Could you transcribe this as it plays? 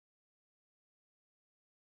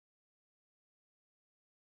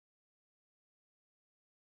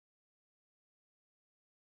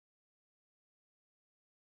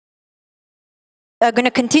are going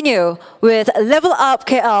to continue with Level Up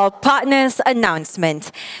KL Partners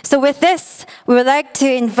announcement. So with this, we would like to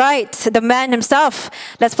invite the man himself.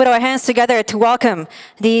 Let's put our hands together to welcome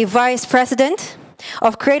the Vice President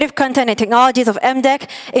of Creative Content and Technologies of MDEC,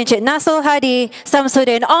 Encik Nasul Hadi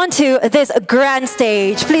Samsudin, onto this grand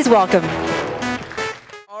stage. Please welcome.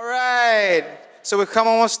 All right. So we've come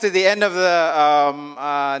almost to the end of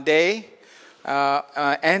the day.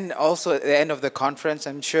 And also at the end of the conference.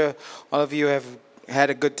 I'm sure all of you have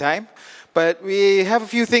had a good time. But we have a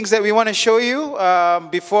few things that we want to show you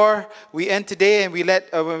before we end today,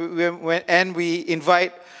 and we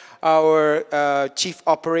invite our Chief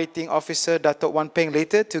Operating Officer, Datuk Wan Peng,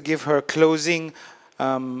 later to give her closing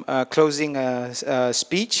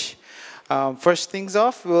speech. First things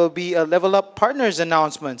off will be a Level Up Partners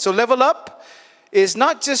announcement. So Level Up is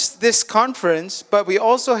not just this conference, but we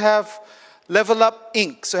also have Level Up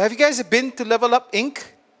Inc. So have you guys been to Level Up Inc?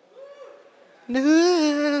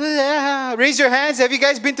 Raise your hands. Have you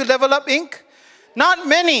guys been to Level Up Inc? Not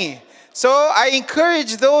many. So I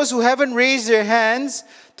encourage those who haven't raised their hands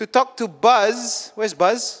to talk to Buzz. Where's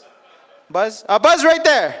Buzz? Buzz? Buzz right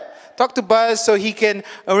there. Talk to Buzz so he can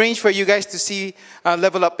arrange for you guys to see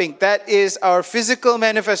Level Up Inc. That is our physical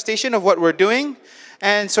manifestation of what we're doing,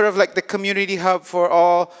 and sort of like the community hub for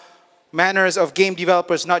all manners of game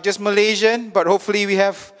developers, not just Malaysian, but hopefully we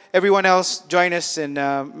have everyone else join us in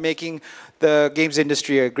making the games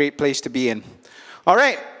industry a great place to be in. All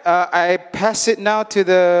right, I pass it now to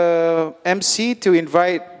the MC to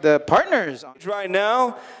invite the partners. Right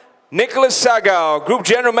now, Nicholas Sagao, Group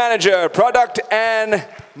General Manager, Product and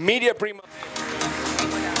Media Prima.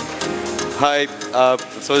 Hi,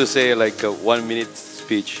 so to say like a 1 minute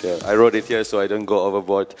speech. I wrote it here so I don't go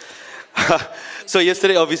overboard. So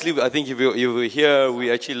yesterday, obviously, I think if you were here,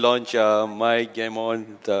 we actually launched My Game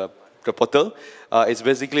On, the portal. It's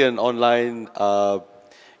basically an online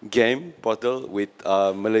game portal with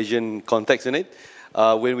Malaysian context in it.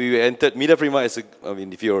 When we entered, Media Prima is,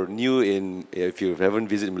 if you're new if you haven't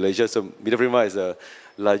visited Malaysia, so Media Prima is the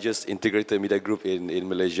largest integrated media group in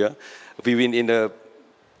Malaysia. We've been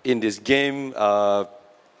in this game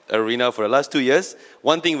arena for the last 2 years.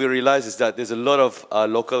 One thing we realized is that there's a lot of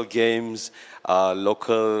local games,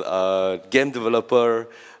 local game developer,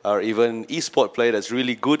 or even e-sport player that's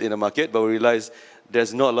really good in the market, but we realized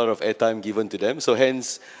there's not a lot of airtime given to them. So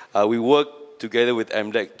hence, we work together with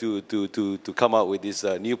MDEC to come out with this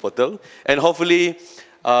new portal. And hopefully,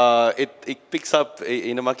 it picks up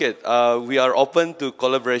in the market. We are open to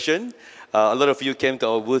collaboration. A lot of you came to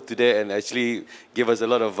our booth today and actually gave us a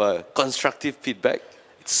lot of constructive feedback.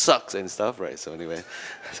 It sucks and stuff, right? So anyway.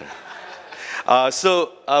 But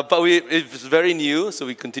it's very new, so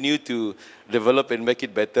we continue to develop and make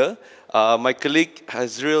it better. My colleague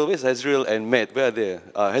Hazriel, where's Hazriel and Matt? Where are they?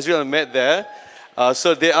 Hazriel and Matt there.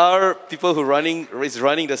 So there are people who is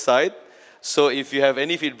running the site. So if you have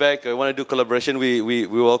any feedback or want to do collaboration, we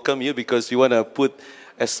welcome you, because we want to put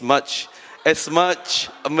as much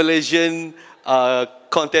Malaysian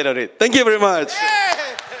content on it. Thank you very much.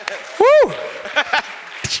 Woo!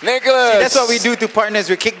 Nicholas! See, that's what we do to partners.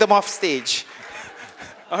 We kick them off stage.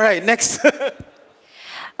 All right, next.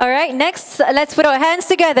 All right, next, let's put our hands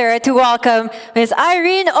together to welcome Ms.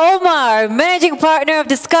 Irene Omar, Managing Partner of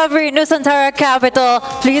Discovery Nusantara Capital.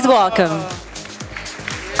 Please welcome.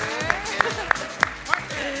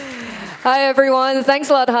 Hi everyone,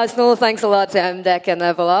 thanks a lot Hasnul, thanks a lot to MDEC and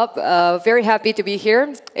Level Up. Very happy to be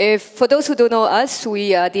here. For those who don't know us,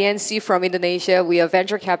 we are DNC from Indonesia. We are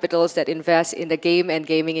venture capitals that invest in the game and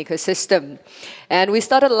gaming ecosystem. And we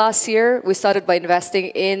started last year, we started by investing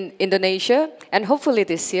in Indonesia, and hopefully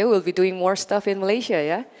this year we'll be doing more stuff in Malaysia,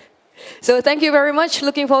 yeah? So thank you very much,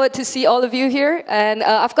 looking forward to see all of you here. And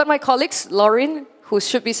I've got my colleagues, Lauren, who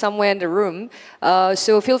should be somewhere in the room.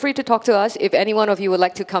 So feel free to talk to us if any one of you would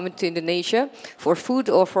like to come into Indonesia for food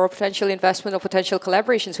or for potential investment or potential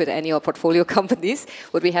collaborations with any of our portfolio companies.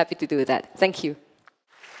 Would be happy to do that. Thank you.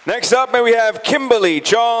 Next up, may we have Kimberly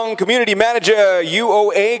Chong, Community Manager,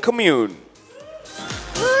 UOA Commune.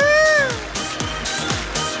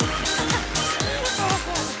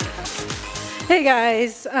 Hey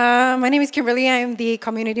guys, my name is Kimberly. I'm the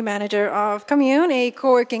community manager of Commune, a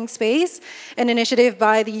co-working space, an initiative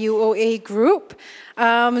by the UOA Group.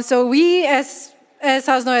 So we, as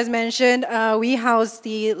Hasno has mentioned, we house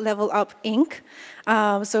the Level Up Inc.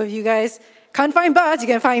 So if you guys can't find Buzz, you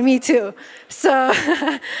can find me too. So,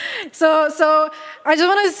 I just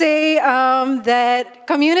want to say that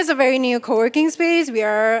Commune is a very new co-working space.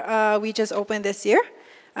 We just opened this year.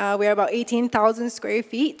 We are about 18,000 square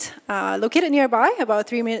feet, located nearby, about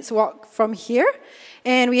 3 minutes walk from here.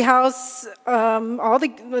 And we house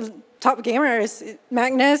top gamers.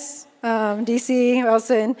 Magnus, DC,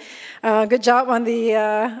 Wilson, good job on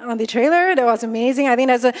the trailer. That was amazing. I think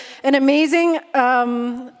there's an amazing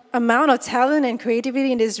amount of talent and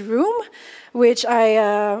creativity in this room, which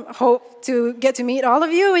I hope to get to meet all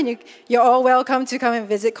of you, and you're all welcome to come and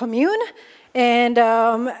visit Commune. And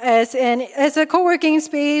as a co-working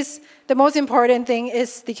space, the most important thing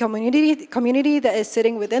is the community that is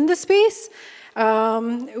sitting within the space.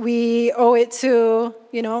 We owe it to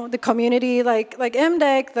the community like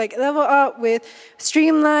MDEC, like Level Up with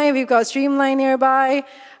Streamline. We've got Streamline nearby.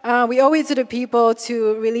 We owe it to the people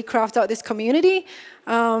to really craft out this community.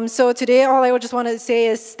 So today, all I just want to say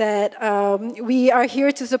is that we are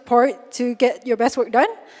here to support to get your best work done,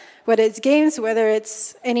 whether it's games, whether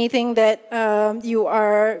it's anything that you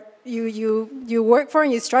work for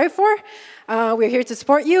and you strive for. We're here to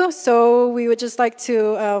support you. So we would just like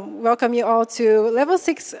to welcome you all to Level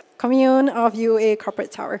 6 Commune of UA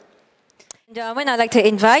Corporate Tower. And I'd like to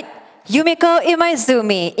invite Yumiko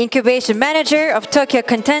Imaizumi, Incubation Manager of Tokyo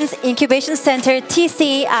Contents Incubation Center,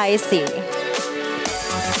 TCIC.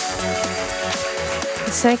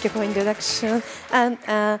 Thank you for introduction. And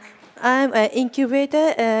I'm an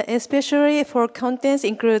incubator, especially for contents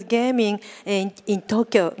include gaming in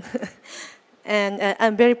Tokyo. And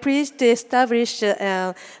I'm very pleased to establish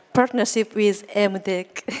a partnership with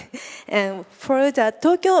MDEC. And for the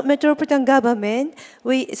Tokyo Metropolitan Government,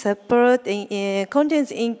 we support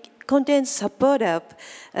content support up,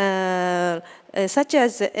 such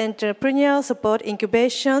as entrepreneurial support,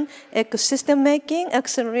 incubation, ecosystem making,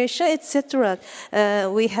 acceleration, etc.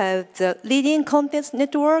 We have the leading content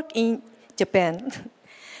network in Japan.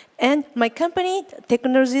 And my company,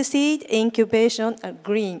 Technology Seed Incubation,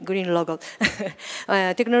 green logo,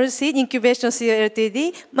 Technology Seed Incubation CO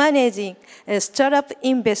Ltd, managing startup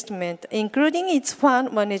investment, including its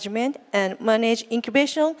fund management and manage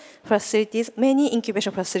incubation facilities, many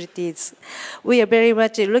incubation facilities. We are very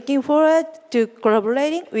much looking forward to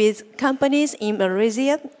collaborating with companies in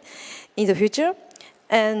Malaysia in the future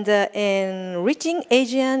and enriching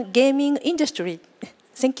Asian gaming industry.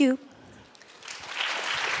 Thank you.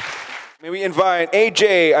 May we invite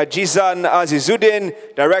AJ Ajizan Azizuddin,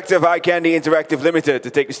 Director of Eye Candy Interactive Limited,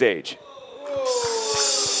 to take the stage.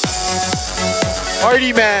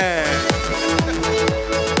 Party man!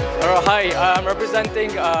 Hi, I'm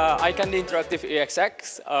representing Eye Candy Interactive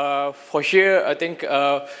EXX. For here, I think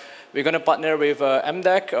we're going to partner with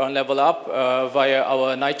MDEC on Level Up via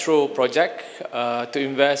our Nitro project to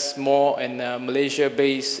invest more in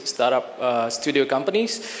Malaysia-based startup studio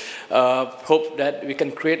companies. Hope that we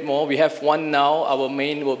can create more. We have one now. Our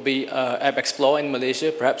main will be App Explore in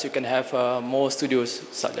Malaysia. Perhaps you can have more studios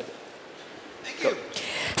such that. Thank you.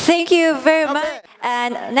 Thank you very much.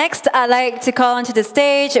 And next, I'd like to call onto the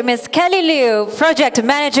stage Ms. Kelly Liu, Project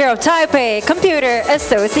Manager of Taipei Computer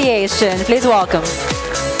Association. Please welcome.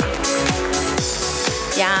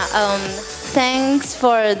 Yeah, thanks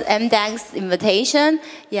for MDEC's invitation.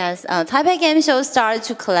 Yes, Taipei Game Show started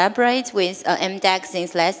to collaborate with MDEC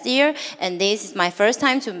since last year, and this is my first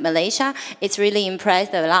time to Malaysia. It's really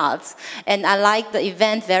impressed a lot, and I like the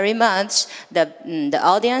event very much. The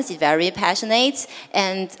audience is very passionate,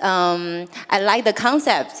 and I like the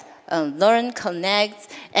concept. Learn, connect,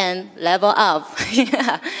 and level up.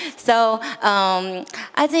 Yeah. So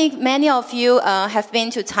I think many of you have been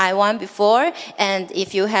to Taiwan before, and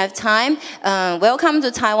if you have time, welcome to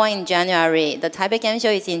Taiwan in January. The Taipei Game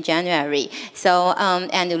Show is in January. So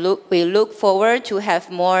and we look forward to have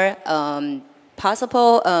more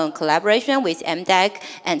possible collaboration with MDEC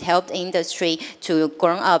and help the industry to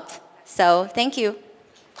grow up. So thank you.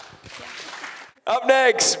 Up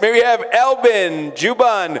next, may we have Elvin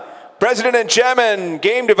Juban, President and Chairman,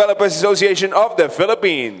 Game Developers Association of the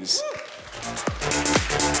Philippines.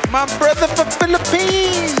 My brother from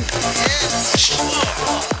Philippines!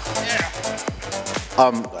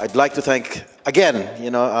 I'd like to thank, again,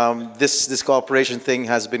 this cooperation thing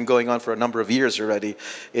has been going on for a number of years already.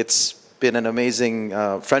 It's been an amazing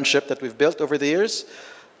friendship that we've built over the years.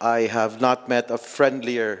 I have not met a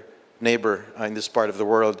friendlier neighbor in this part of the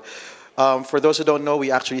world. For those who don't know, we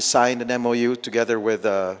actually signed an MOU together with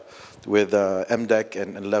MDEC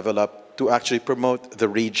and Level Up to actually promote the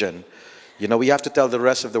region. We have to tell the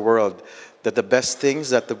rest of the world that the best things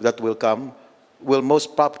that will come will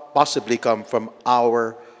most possibly come from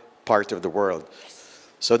our part of the world.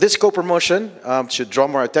 So this co-promotion should draw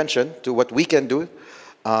more attention to what we can do.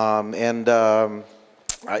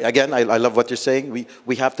 Again, I love what you're saying.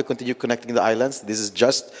 We have to continue connecting the islands. This is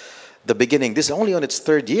just the beginning. This is only on its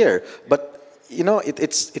third year, but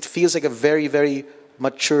it feels like a very, very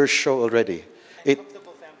mature show already.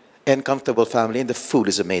 and comfortable family, and the food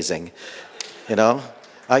is amazing. You know,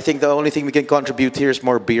 I think the only thing we can contribute here is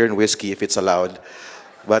more beer and whiskey if it's allowed.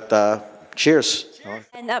 But cheers.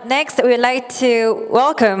 And up next, we would like to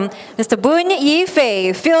welcome Mr. Boon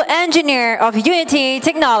Yifei, Field Engineer of Unity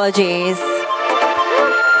Technologies.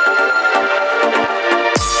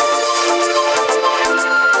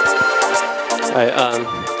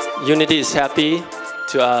 Hi, Unity is happy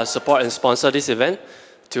to support and sponsor this event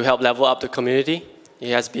to help level up the community.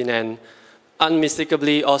 It has been an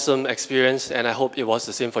unmistakably awesome experience, and I hope it was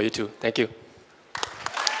the same for you too. Thank you.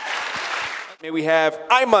 May we have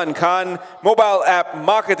Ayman Khan, Mobile App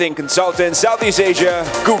Marketing Consultant, Southeast Asia,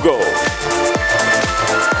 Google.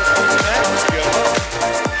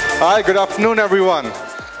 Hi, good afternoon, everyone.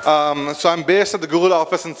 So I'm based at the Google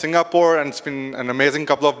office in Singapore, and it's been an amazing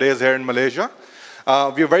couple of days here in Malaysia.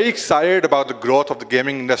 We're very excited about the growth of the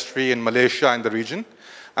gaming industry in Malaysia and the region.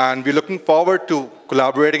 And we're looking forward to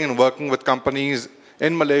collaborating and working with companies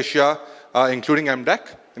in Malaysia, including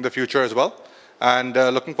MDEC, in the future as well. And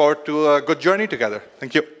looking forward to a good journey together.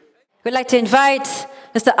 Thank you. We'd like to invite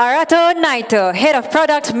Mr. Arato Naito, Head of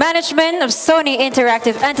Product Management of Sony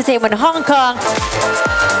Interactive Entertainment Hong Kong.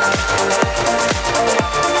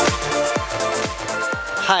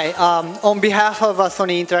 Hi, on behalf of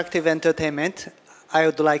Sony Interactive Entertainment, I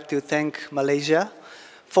would like to thank Malaysia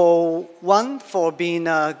for being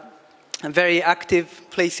a very active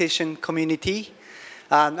PlayStation community.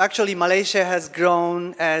 Actually, Malaysia has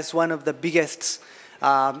grown as one of the biggest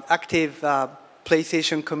active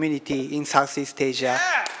PlayStation community in Southeast Asia.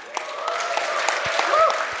 Yeah.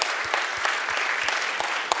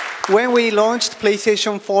 When we launched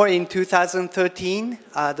PlayStation 4 in 2013,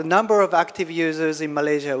 the number of active users in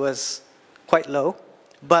Malaysia was quite low.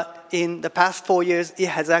 But in the past 4 years, it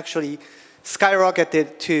has actually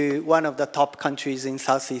skyrocketed to one of the top countries in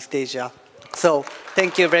Southeast Asia. So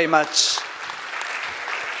thank you very much.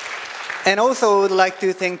 And also, I would like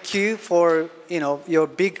to thank you for your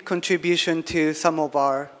big contribution to some of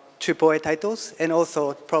our AAA titles, and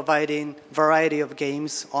also providing variety of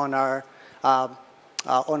games on our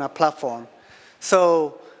platform.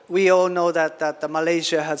 So we all know that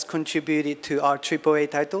Malaysia has contributed to our AAA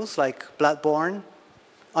titles like Bloodborne,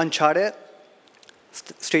 Uncharted,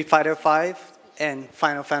 Street Fighter V, and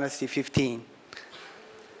Final Fantasy 15.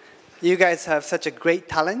 You guys have such a great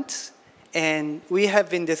talent, and we have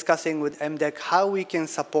been discussing with MDEC how we can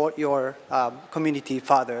support your community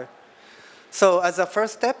further. So as a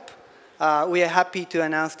first step, we are happy to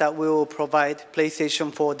announce that we will provide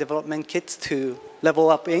PlayStation 4 development kits to Level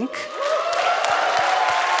Up Inc.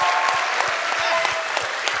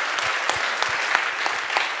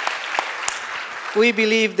 We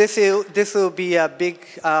believe this will be a big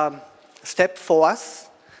step for us,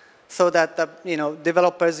 so that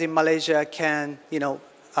developers in Malaysia can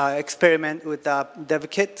experiment with the dev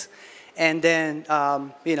kit, and then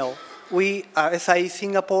SIE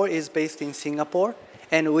Singapore is based in Singapore,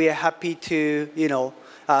 and we are happy to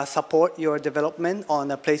support your development on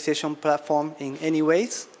the PlayStation platform in any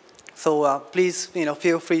ways. So please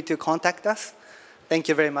feel free to contact us. Thank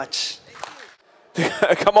you very much.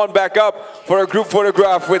 Come on back up for a group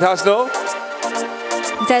photograph with Hasnul.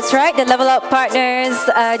 That's right, the Level Up partners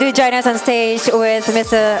do join us on stage with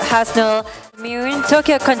Mr. Hasnul Moon,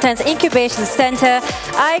 Tokyo Contents Incubation Center,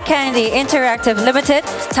 iCandy Interactive Limited,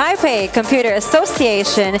 Taipei Computer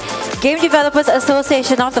Association, Game Developers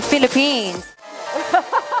Association of the Philippines.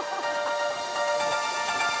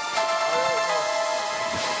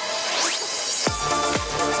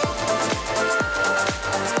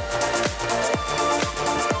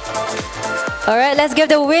 All right, let's give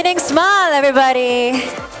the winning smile, everybody.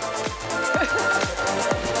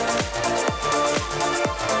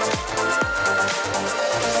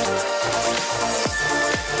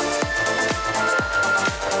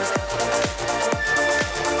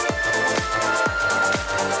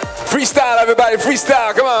 Freestyle, everybody,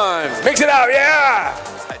 freestyle, come on. Mix it out, yeah.